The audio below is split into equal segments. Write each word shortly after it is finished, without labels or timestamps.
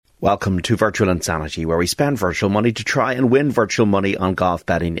Welcome to Virtual Insanity, where we spend virtual money to try and win virtual money on golf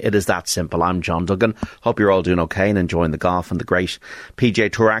betting. It is that simple. I'm John Duggan. Hope you're all doing okay and enjoying the golf and the great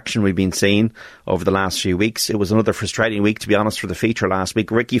PGA Tour action we've been seeing over the last few weeks. It was another frustrating week, to be honest, for the feature last week.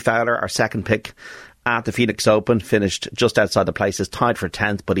 Rickie Fowler, our second pick at the Phoenix Open, finished just outside the places, tied for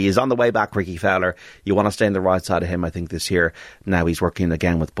 10th, but he is on the way back, Rickie Fowler. You want to stay on the right side of him, I think, this year. Now he's working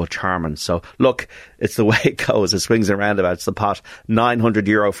again with Butch Harmon. So, look, it's the way it goes. It swings and roundabouts. The pot,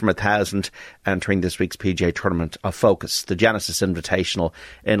 €900 from 1,000, entering this week's PGA Tournament of Focus, the Genesis Invitational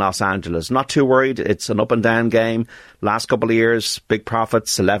in Los Angeles. Not too worried. It's an up and down game. Last couple of years, big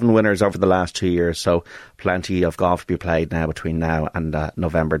profits, 11 winners over the last 2 years. So, plenty of golf to be played now between now and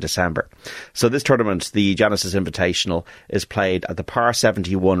November, December. So this tournament, the Genesis Invitational, is played at the Par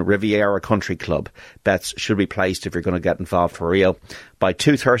 71 Riviera Country Club. Bets should be placed if you're going to get involved for real by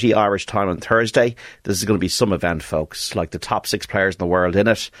 2:30 Irish time on Thursday. This is going to be some event, folks, like the top 6 players in the world in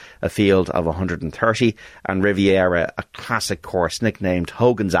it, a field of 130, and Riviera, a classic course nicknamed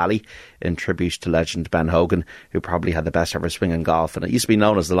Hogan's Alley, in tribute to legend Ben Hogan, who probably had the best ever swing in golf. And it used to be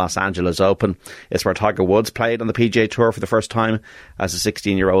known as the Los Angeles Open. It's where Tiger Woods played on the PGA Tour for the first time as a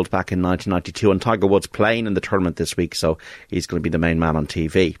 16-year-old back in 1992. And Tiger Woods playing in the tournament this week, so he's going to be the main man on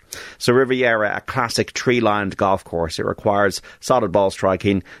TV. So Riviera, a classic tree-lined golf course. It requires solid ball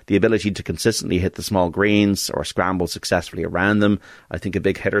striking, the ability to consistently hit the small greens or scramble successfully around them. I think a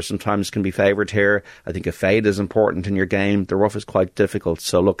big hitter sometimes can be favoured here. I think a fade is important in your game. The rough is quite difficult.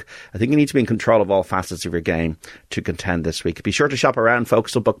 So look, I think you need to be in control of all facets of your game to contend this week. Be sure to shop around,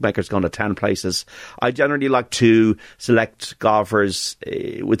 folks. Some bookmakers going to 10 places. I generally like to select golfers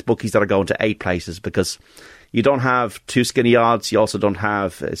with bookies that are going to 8 places, because you don't have too skinny odds. You also don't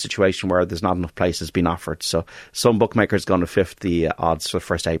have a situation where there's not enough places being offered. So some bookmakers going to 50 odds for the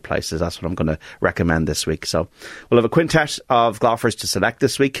first 8 places. That's what I'm going to recommend this week. So we'll have a quintet of golfers to select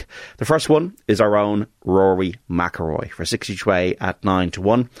this week. The first one is our own Rory McIlroy for 6 each way at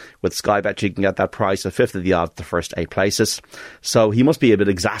 9-1. With Sky Bet, you can get that price at 5th of the odds the first 8 places. So he must be a bit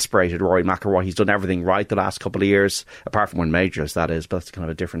exasperated, Rory McIlroy. He's done everything right the last couple of years, apart from win majors, that is. But that's kind of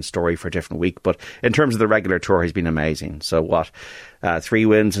a different story for a different week. But in terms of the regular tour, he's been amazing. So what? 3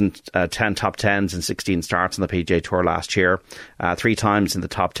 wins and 10 top 10s and 16 starts on the PGA Tour last year. 3 times in the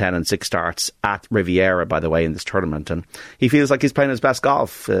top 10 and 6 starts at Riviera, by the way, in this tournament. And he feels like he's playing his best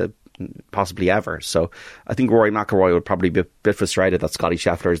golf possibly ever. So I think Rory McIlroy would probably be a bit frustrated that Scottie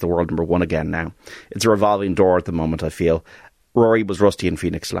Scheffler is the world number 1 again now. It's a revolving door at the moment, I feel. Rory was rusty in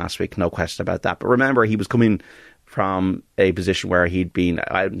Phoenix last week, no question about that. But remember, he was coming from a position where he'd been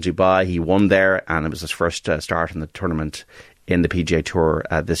out in Dubai. He won there, and it was his first start in the tournament in the PGA Tour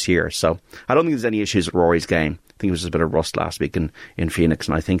this year. So I don't think there's any issues with Rory's game. I think it was just a bit of rust last week in Phoenix,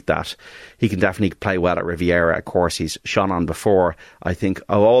 and I think that he can definitely play well at Riviera, a course he's shone on before. I think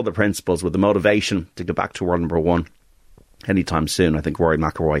of all the principles, with the motivation to go back to world number 1 anytime soon, I think Rory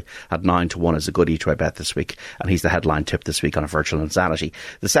McIlroy at 9-1 is a good each way bet this week, and he's the headline tip this week on a Virtual Insanity.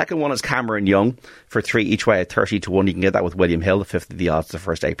 The second one is Cameron Young for 3 each way at 30-1. You can get that with William Hill, the 5th of the odds the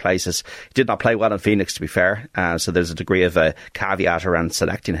first 8 places. He did not play well in Phoenix, to be fair, so there's a degree of a caveat around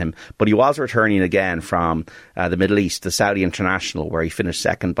selecting him, but he was returning again from the Middle East, the Saudi International, where he finished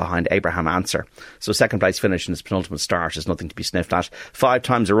second behind Abraham Answer. So second place finish in his penultimate start is nothing to be sniffed at. 5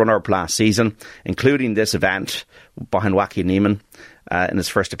 times a runner-up last season, including this event behind Wacky Neiman in his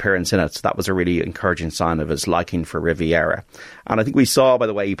first appearance in it. So that was a really encouraging sign of his liking for Riviera. And I think we saw by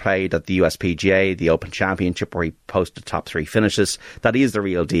the way he played at the USPGA, the Open Championship, where he posted top 3 finishes, that he is the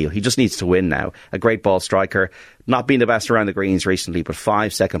real deal. He just needs to win now. A great ball striker, not being the best around the greens recently, but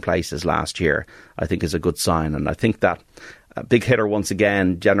 5 second places last year, I think is a good sign. And I think that a big hitter once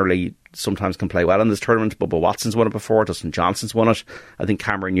again generally sometimes can play well in this tournament. Bubba Watson's won it before, Dustin Johnson's won it. I think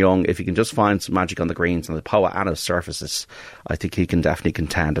Cameron Young, if he can just find some magic on the greens and the POA and his surfaces, I think he can definitely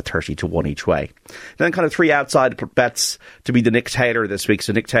contend at 30-1 each way. Then kind of 3 outside bets to be the Nick Taylor this week.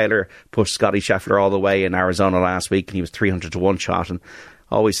 So Nick Taylor pushed Scottie Scheffler all the way in Arizona last week, and he was 300-1 shot, and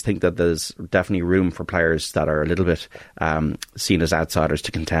I always think that there's definitely room for players that are a little bit seen as outsiders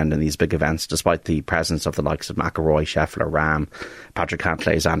to contend in these big events, despite the presence of the likes of McIlroy, Scheffler, Rahm, Patrick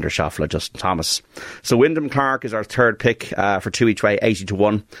Cantlay, Xander Schauffele, Justin Thomas. So Wyndham Clark is our third pick for 2 each way,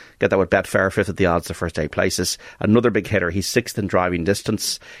 80-1. Get that with Betfair, 5th at the odds the first 8 places. Another big hitter. He's 6th in driving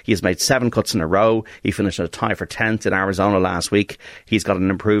distance. He has made 7 cuts in a row. He finished a tie for 10th in Arizona last week. He's got an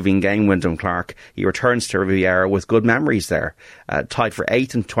improving game, Wyndham Clark. He returns to Riviera with good memories there. tied for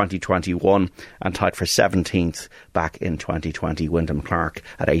 8th in 2021 and tied for 17th back in 2020. Wyndham Clark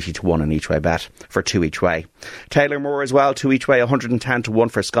at 80 to 1 in each way bet for 2 each way. Taylor Moore as well, 2 each way, 110 to 1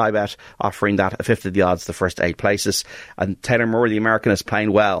 for Sky Bet, offering that a fifth of the odds the first 8 places. And Taylor Moore, the American, is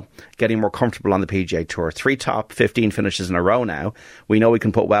playing well, getting more comfortable on the PGA Tour. 3 top 15 finishes in a row now. We know he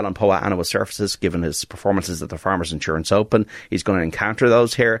can put well on Poa annua surfaces, given his performances at the Farmers Insurance Open. He's going to encounter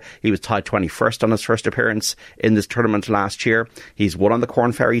those here. He was tied 21st on his first appearance in this tournament last year. He's won on the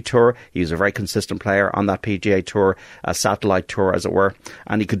Corn Ferry Tour. He's a very consistent player on that PGA Tour, a satellite tour as it were.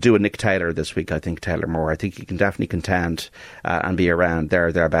 And he could do a Nick Taylor this week, I think, Taylor Moore. I think he can definitely contend and be around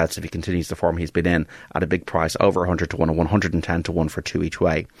thereabouts if he continues the form he's been in at a big price, over 100 to 1 and 110 to 1 for 2 each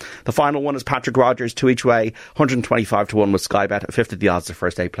way. The final one is Patrick Rogers, 2 each way, 125 to 1 with Sky Bet, a fifth of the odds the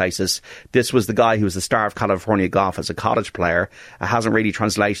first 8 places. This was the guy who was the star of California golf as a college player. Hasn't really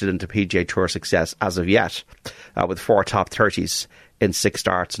translated into PGA Tour success as of yet, with 4 top 30s in 6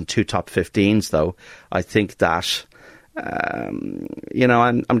 starts and 2 top 15s though. I think that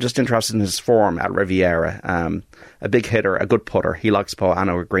I'm just interested in his form at Riviera. A big hitter, a good putter. He likes Poa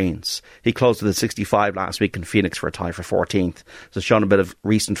annua greens. He closed with a 65 last week in Phoenix for a tie for 14th. So shown a bit of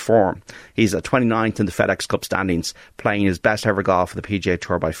recent form. He's at 29th in the FedEx Cup standings, playing his best ever golf for the PGA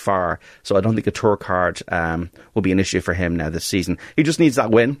Tour by far. So I don't think a tour card will be an issue for him now this season. He just needs that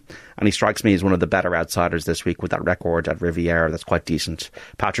win, and he strikes me as one of the better outsiders this week with that record at Riviera. That's quite decent.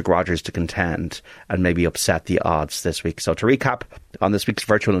 Patrick Rogers to contend and maybe upset the odds this week. So to recap on this week's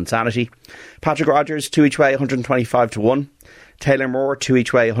Virtual Insanity: Patrick Rogers, 2 each way, 125 to 1. Taylor Moore, 2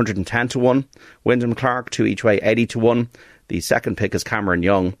 each way, 110 to 1. Wyndham Clark, 2 each way, 80 to 1. The second pick is Cameron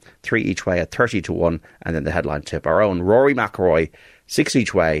Young, 3 each way at 30 to 1. And then the headline tip, our own Rory McIlroy, 6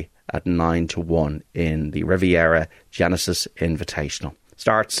 each way at 9 to 1 in the Riviera Genesis Invitational.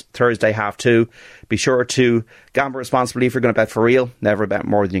 Starts Thursday 2:30. Be sure to gamble responsibly if you're going to bet for real. Never bet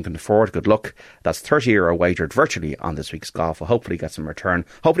more than you can afford. Good luck. That's €30 wagered virtually on this week's golf. We'll hopefully get some return.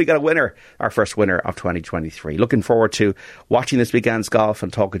 Hopefully get a winner, our first winner of 2023. Looking forward to watching this weekend's golf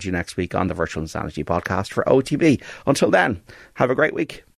and talking to you next week on the Virtual Insanity podcast for OTB. Until then, have a great week.